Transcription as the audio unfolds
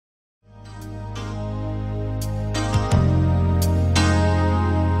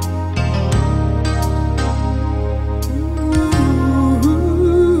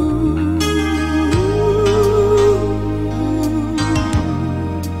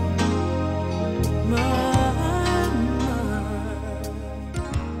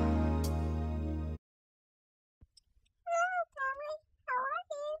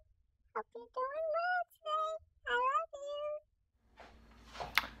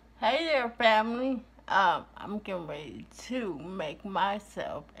Hey there, family. I'm getting ready to make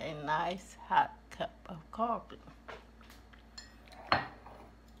myself a nice hot cup of coffee.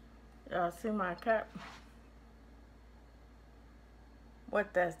 Y'all see my cup?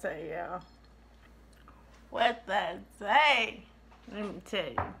 What that say, y'all? What that say? Let me tell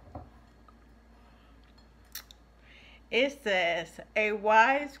you. It says, a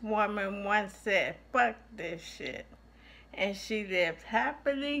wise woman once said, fuck this shit. And she lived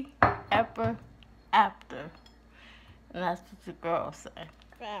happily ever after. And that's what the girl said.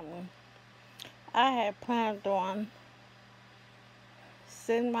 Family. I had planned on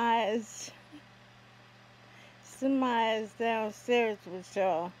send my ass downstairs with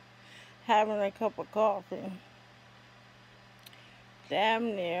y'all, having a cup of coffee.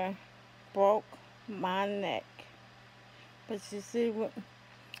 Damn near broke my neck. But you see,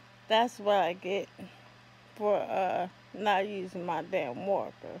 that's what I get for not using my damn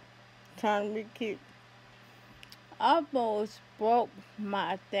walker. Trying to be cute. I almost broke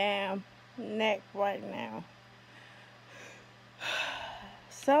my damn neck right now.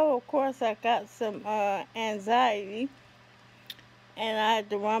 So, of course, I got some anxiety, and I had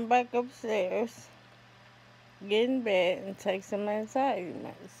to run back upstairs, get in bed, and take some anxiety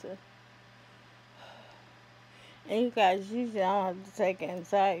medicine. And you guys, usually I don't have to take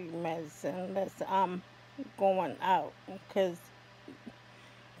anxiety medicine unless I'm going out, because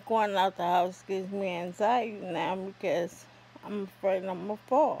going out the house gives me anxiety now because I'm afraid I'm going to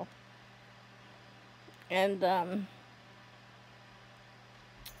fall. And,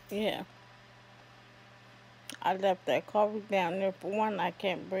 yeah. I left that coffee down there. For one, I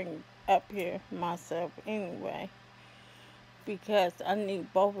can't bring it up here myself anyway, because I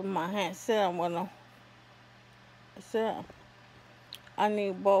need both of my hands. Sit down with them. Sit down. I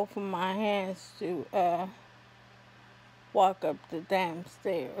need both of my hands to walk up the damn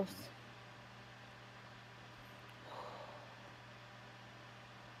stairs.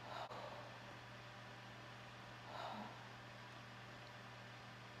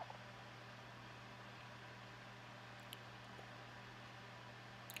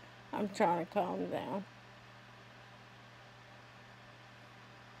 I'm trying to calm down.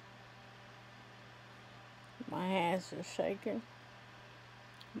 My hands are shaking.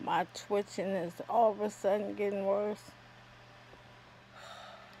 My twitching is all of a sudden getting worse.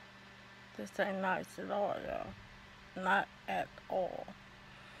 This ain't nice at all, y'all. Not at all.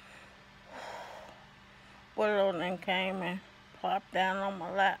 Widow then came and plopped down on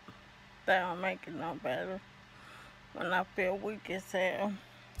my lap. That don't make it no better. When I feel weak as hell.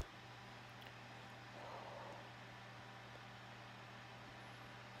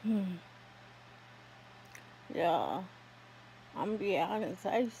 Y'all, I'm gonna be honest.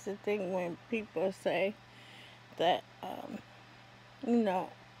 I used to think when people say that,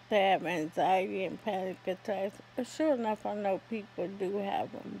 they have anxiety and panic attacks. But sure enough, I know people do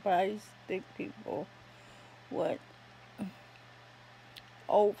have them. But I used to think people would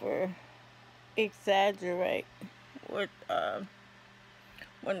over exaggerate with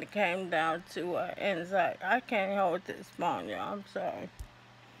when it came down to anxiety. I can't hold this phone, y'all. I'm sorry.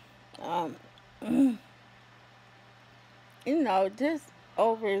 Just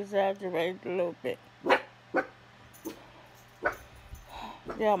over exaggerate a little bit.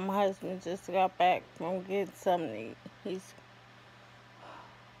 Yeah, my husband just got back from getting something to eat. He's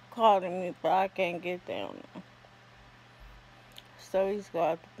calling me, but I can't get down there. So he's going to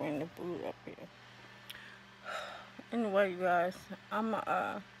have to bring the food up here. Anyway, you guys, I'm going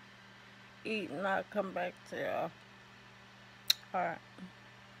to eat and I'll come back to y'all. Alright.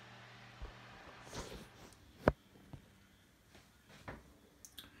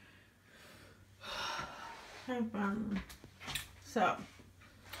 Hey, family. So,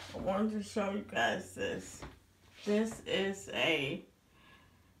 I wanted to show you guys this. This is a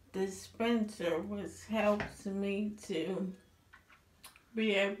dispenser which helps me to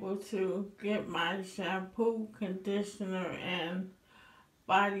be able to get my shampoo, conditioner, and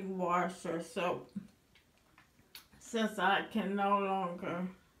body wash or soap. Since I can no longer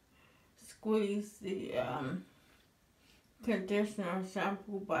squeeze the conditioner or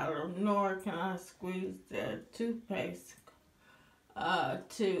shampoo bottle, nor can I squeeze the toothpaste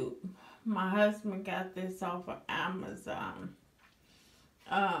tube. My husband got this off of Amazon.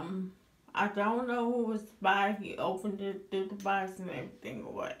 I don't know who was by. He opened it, threw the box and everything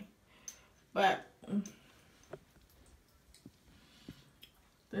away. But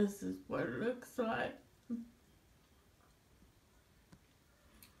this is what it looks like.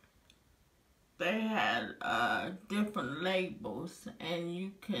 They had different labels, and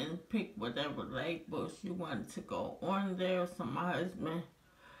you can pick whatever labels you want to go on there. So my husband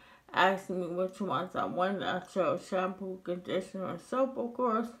asked me which ones I wanted. I chose shampoo, conditioner, and soap, of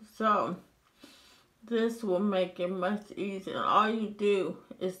course. So this will make it much easier. All you do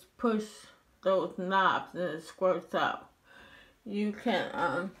is push those knobs and it squirts out. You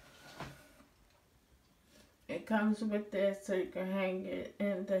can it comes with this so you can hang it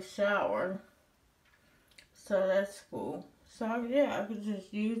in the shower. So that's cool. So yeah, I could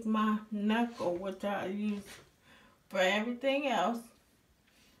just use my knuckle, which I use for everything else,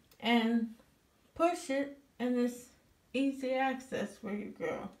 and push it, and it's easy access for you,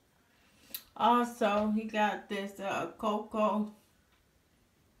 girl. Also, he got this cocoa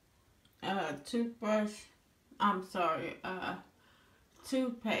toothbrush. I'm sorry,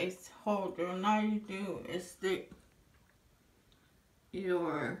 toothpaste holder, and all you do is stick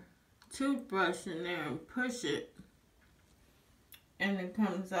your toothbrush in there and push it, and it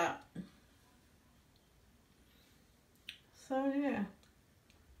comes out. So yeah,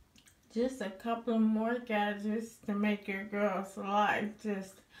 just a couple more gadgets to make your girl's life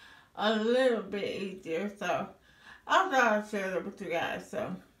just a little bit easier. So I thought I'd share that with you guys.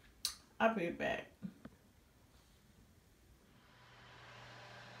 So I'll be back.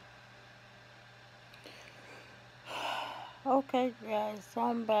 Okay, guys, so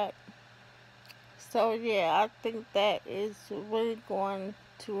I'm back. So yeah, I think that is really going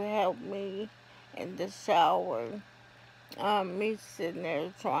to help me in the shower. Me sitting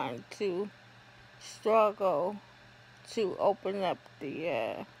there trying to struggle to open up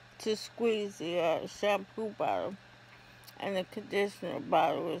to squeeze the shampoo bottle, and the conditioner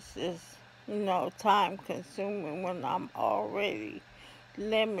bottle is just, time consuming when I'm already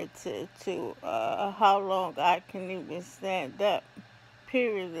limited to how long I can even stand up,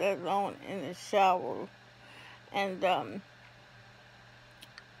 period, let alone in the shower. And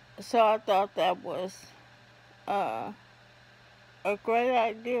so I thought that was uh, a great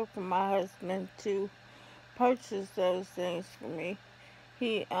idea for my husband to purchase those things for me.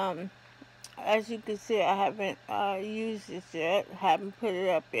 He, as you can see, I haven't used it yet, haven't put it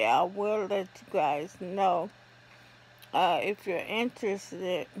up yet. I will let you guys know if you're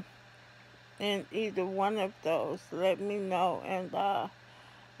interested in either one of those. Let me know, and I'll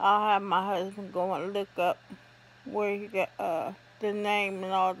have my husband go and look up where he got the name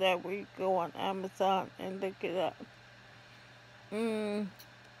and all that, where you go on Amazon and look it up.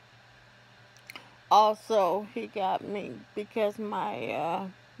 Also, he got me, because my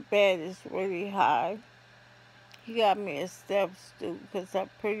bed is really high, he got me a step stool, because I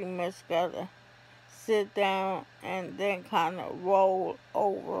pretty much gotta sit down and then kind of roll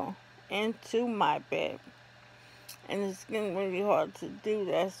over into my bed. And it's getting really hard to do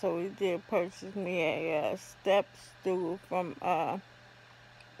that, so he did purchase me a step stool from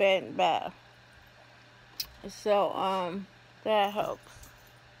Bed and Bath. So, that helps.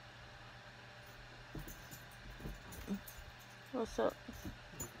 What's up?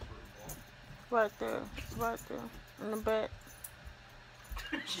 Right there. Right there. In the bed.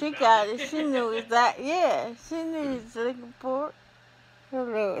 She got it. She knew it. Yeah, she knew he was looking for it. Her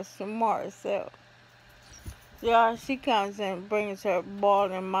little smart self. Y'all, she comes and brings her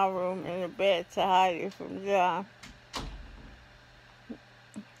ball in my room in the bed to hide it from John.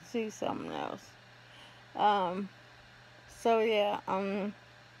 See something else. So yeah,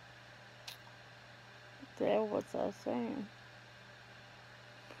 there was I saying?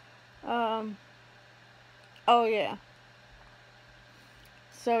 Oh yeah.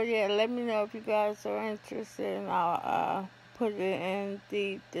 So yeah, let me know if you guys are interested, and I'll put it in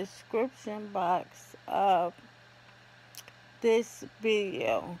the description box of this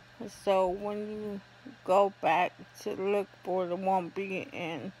video. So when you go back to look for it, won't be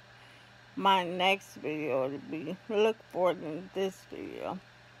in my next video. It'll be look for it in this video.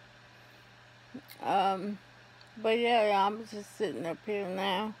 But yeah, I'm just sitting up here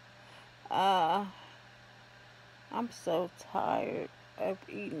now. I'm so tired of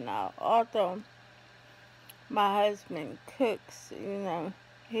eating out. Although my husband cooks,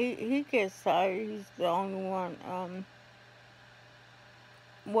 he gets tired. He's the only one.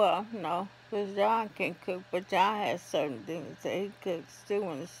 Well, no, because John can cook, but John has certain things that he cooks too,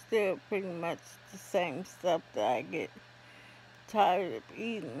 and it's still pretty much the same stuff that I get tired of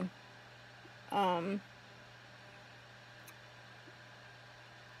eating. I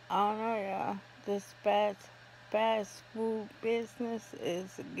don't know, y'all. This fast food business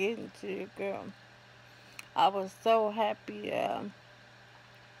is getting to you, girl. I was so happy.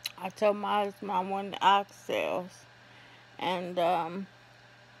 I told my husband I wanted oxtails, and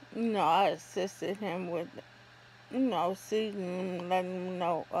I assisted him with, seasoning, letting him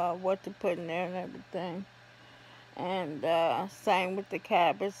know what to put in there and everything. And same with the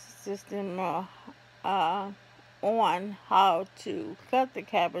cabbage system uh, on how to cut the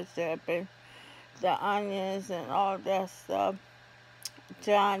cabbage up and the onions and all that stuff.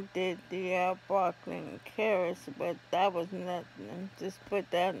 John did the broccoli and carrots, but that was nothing. Just put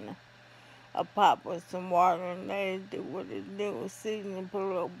that in a pot with some water and they do what it do. Season and put a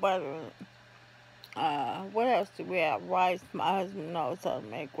little butter in it. What else do we have? Rice. My husband knows how to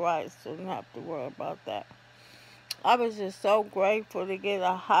make rice, so don't have to worry about that. I was just so grateful to get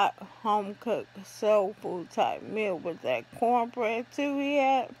a hot, home-cooked soul food type meal with that cornbread too he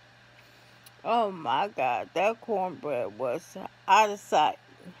had. Oh my God, that cornbread was out of sight.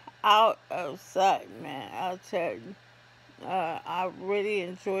 Out of sight, man. I'll tell you. I really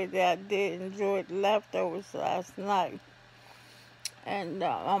enjoyed that. I did enjoy the leftovers last night. And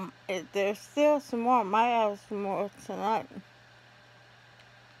if there's still some more. I might have some more tonight.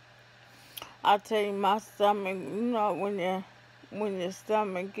 I tell you, my stomach. You know, when your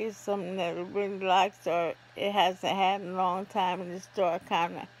stomach gets something that it really likes or it hasn't had in a long time, and it start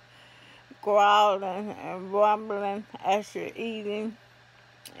kind of growling and rumbling as you're eating.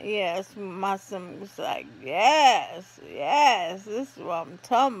 Yes, my stomach was like, yes, yes, this is what I'm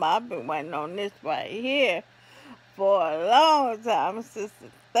talking about. I've been waiting on this right here for a long time, sister.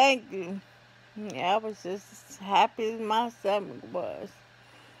 Thank you. Yeah, I was just as happy as my stomach was.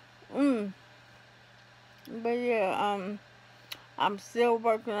 Mm. But yeah, I'm still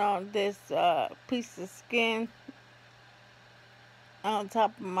working on this piece of skin on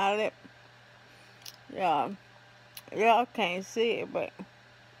top of my lip. Yeah, y'all can't see it, but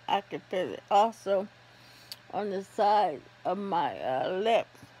I can feel it. Also, on the side of my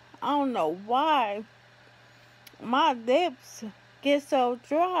lips. I don't know why my lips get so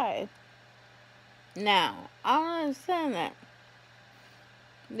dry. Now, I don't understand that.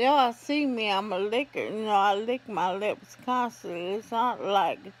 Y'all see me, I'm a licker. You know, I lick my lips constantly. It's not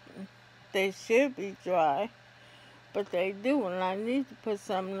like they should be dry, but they do, and I need to put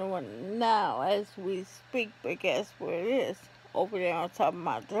something on now as we speak, but guess where it is? Over there on top of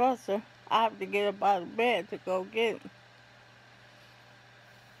my dresser. I have to get up out of bed to go get it.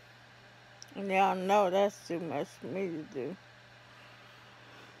 And y'all know that's too much for me to do.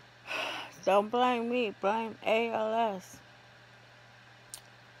 Don't blame me, blame ALS.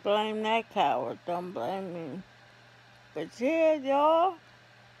 Blame that coward, don't blame me. But yeah, y'all,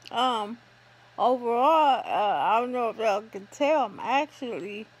 overall, I don't know if y'all can tell, I'm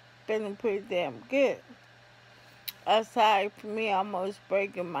actually feeling pretty damn good. Aside from me almost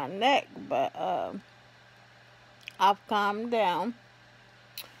breaking my neck, but I've calmed down.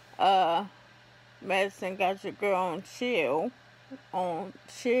 Medicine got your girl on chill.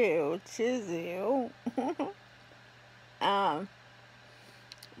 um,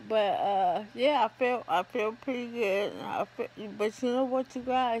 but yeah, I feel pretty good. But you know what, you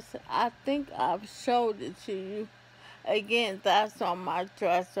guys? I think I've showed it to you. Again, that's on my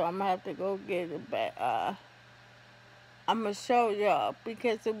dress, so I'm gonna have to go get it. But I'm gonna show y'all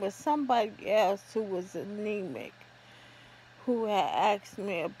because it was somebody else who was anemic who had asked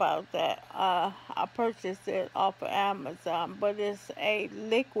me about that. I purchased it off of Amazon, but it's a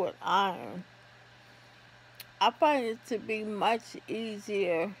liquid iron. I find it to be much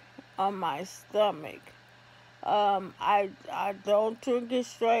easier on my stomach. I don't drink it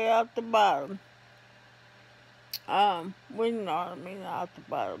straight out the bottom. We know what I mean, out the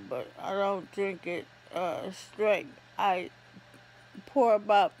bottom, but I don't drink it straight. I pour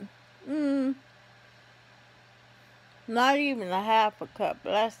about not even a half a cup,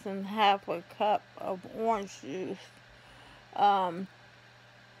 less than half a cup of orange juice. Um,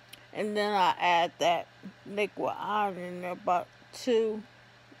 and then I add that liquid iron in there, about two,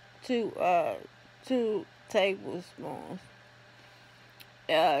 uh, 2 tablespoons.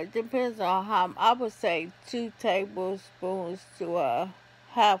 It depends on how, I would say 2 tablespoons to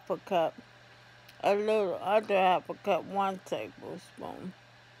half a cup. A little under half a cup, 1 tablespoon.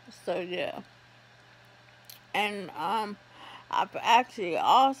 So yeah. And I've actually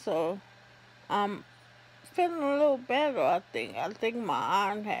also feeling a little better. I think my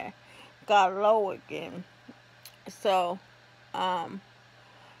iron had got low again. So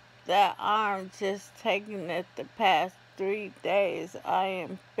that iron just taking it the past 3 days, I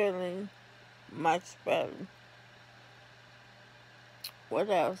am feeling much better. What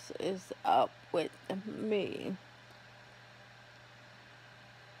else is up with me?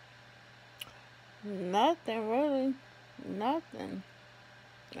 Nothing really. Nothing.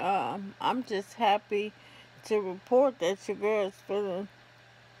 I'm just happy to report that your girl's feeling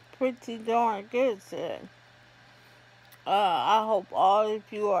pretty darn good today. I hope all of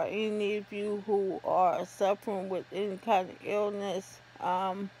you or any of you who are suffering with any kind of illness,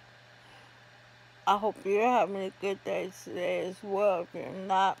 I hope you're having a good day today as well. If you're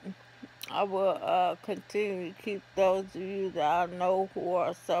not, I will continue to keep those of you that I know who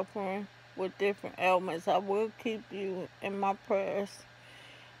are suffering with different ailments. I will keep you in my prayers.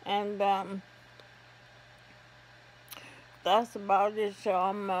 And that's about it,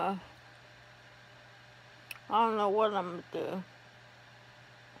 y'all. I don't know what I'm gonna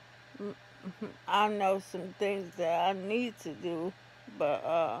do. I know some things that I need to do,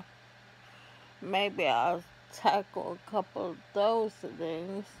 but maybe I'll tackle a couple of those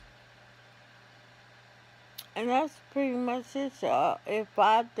things. And that's pretty much it, y'all. If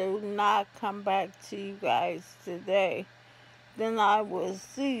I do not come back to you guys today, then I will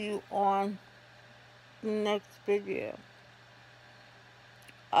see you on the next video.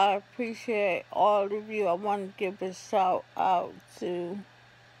 I appreciate all of you. I want to give a shout out to,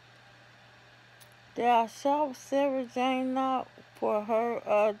 did I shout Sarah Jane out for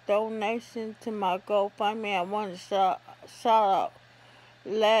her donation to my GoFundMe? I want to shout out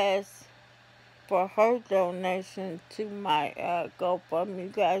Les for her donation to my GoFundMe. You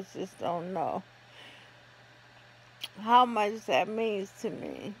guys just don't know how much that means to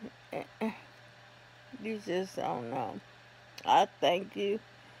me. You just don't know. I thank you.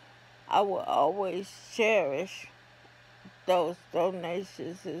 I will always cherish those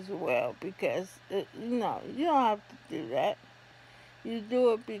donations as well, because you know, you don't have to do that. You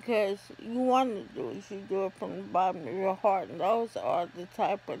do it because you want to do it. You do it from the bottom of your heart. And those are the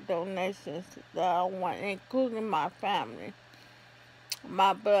type of donations that I want, including my family,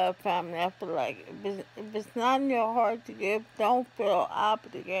 my blood family. I feel like if it's not in your heart to give, don't feel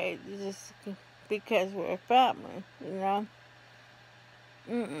obligated just because we're family, you know?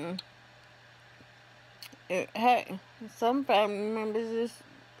 Hey, some family members just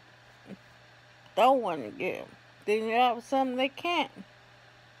don't want to give. Then you have some they can't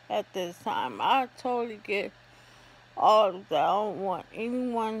at this time. I totally get all of that. I don't want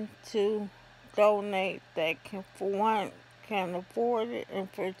anyone to donate that can, for one, can afford it,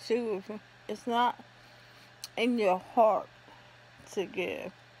 and for two, if it's not in your heart to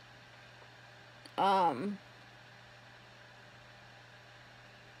give.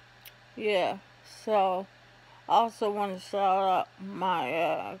 Yeah, so I also want to shout out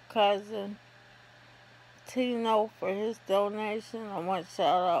my cousin Tino for his donation. I want to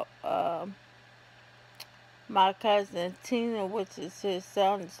shout out my cousin Tina, which is his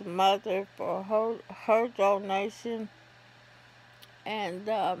son's mother, for her donation. And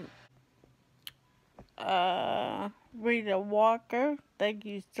Rita Walker, thank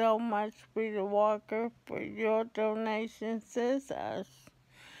you so much, Rita Walker, for your donation, sis. I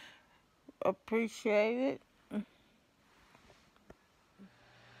appreciate it.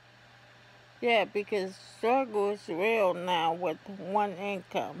 Yeah, because struggle is real now with one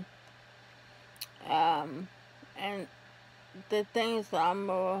income. And the things I'm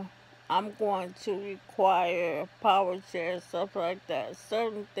going to require, power chair, stuff like that.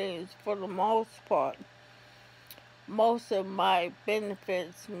 Certain things, for the most part, most of my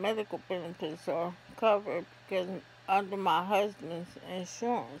benefits, medical benefits, are covered because under my husband's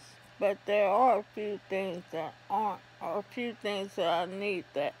insurance. But there are a few things that aren't, or a few things that I need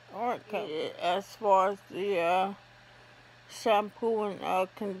that aren't covered. As far as the shampoo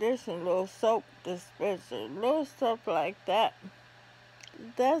and conditioner, little soap dispenser, little stuff like that.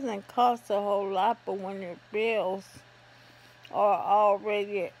 It doesn't cost a whole lot, but when your bills are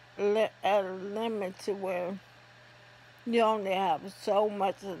already at a limit to where you only have so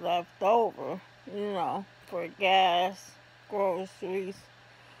much left over, you know, for gas, groceries,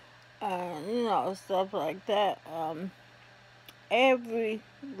 you know, stuff like that. Every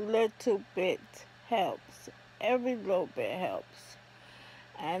little bit helps. Every little bit helps.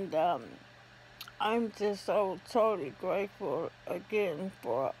 And I'm just so totally grateful again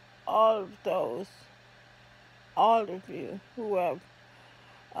for all of those, all of you who have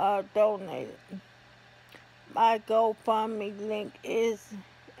donated. My GoFundMe link is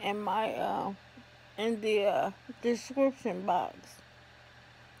in my in the description box,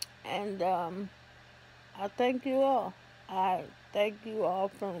 and I thank you all. I thank you all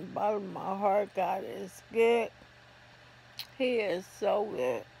from the bottom of my heart. God is good. He is so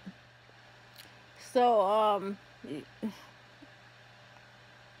good. So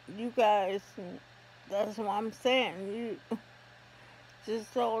you guys, that's what I'm saying. You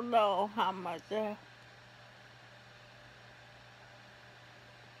just don't know how much.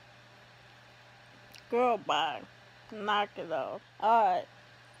 Girl, bye. Knock it off. Alright.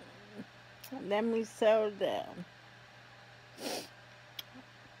 Let me settle down.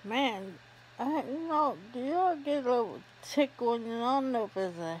 Man, do y'all get a little tickle? I don't know if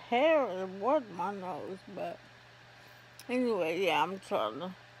it's a hair or what in my nose, but anyway, yeah, I'm trying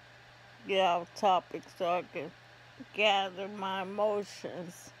to get off topic so I can gather my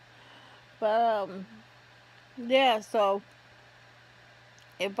emotions. But, yeah, so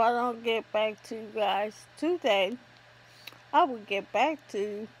if I don't get back to you guys today, I will get back to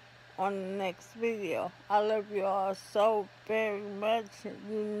you on the next video. I love you all so very much.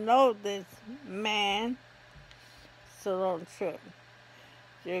 You know this, man. So don't trip.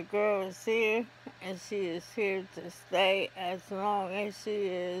 Your girl is here, and she is here to stay as long as she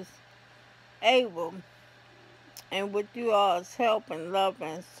is able. And with you all's help and love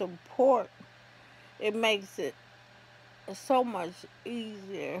and support, it makes it so much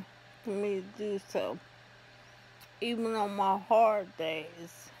easier for me to do so. Even on my hard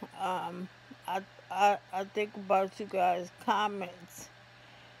days, I think about you guys' comments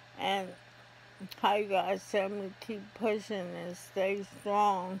and how you guys tell me to keep pushing and stay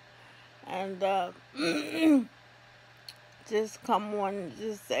strong. And just come on and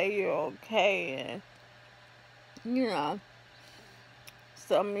just say you're okay. And,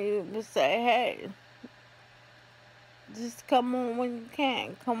 some of you will say, hey, just come on when you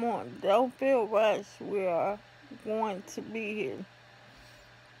can. Come on. Don't feel rushed. We are going to be here.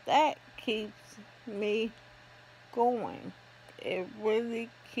 That keeps me going. It really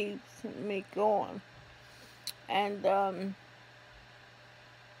keeps me going. And,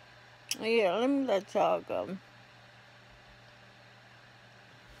 yeah, let me let y'all go.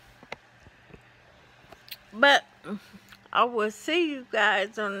 But I will see you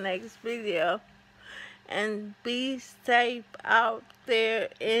guys on the next video. And be safe out there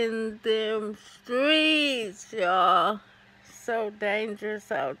in them streets, y'all. So dangerous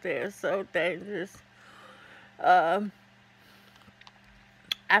out there, so dangerous. After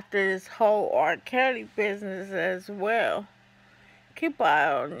this whole R. Kelly business as well, keep an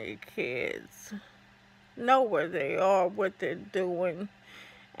eye on your kids. Know where they are, what they're doing,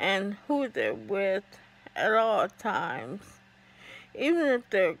 and who they're with at all times. Even if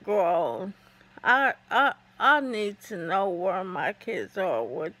they're grown, I need to know where my kids are,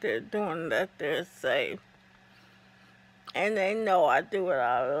 what they're doing, that they're safe. And they know I do it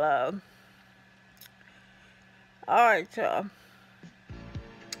out of love. Alright, y'all.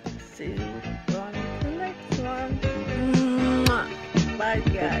 See you on the next one. Bye,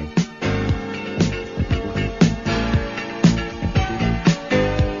 guys.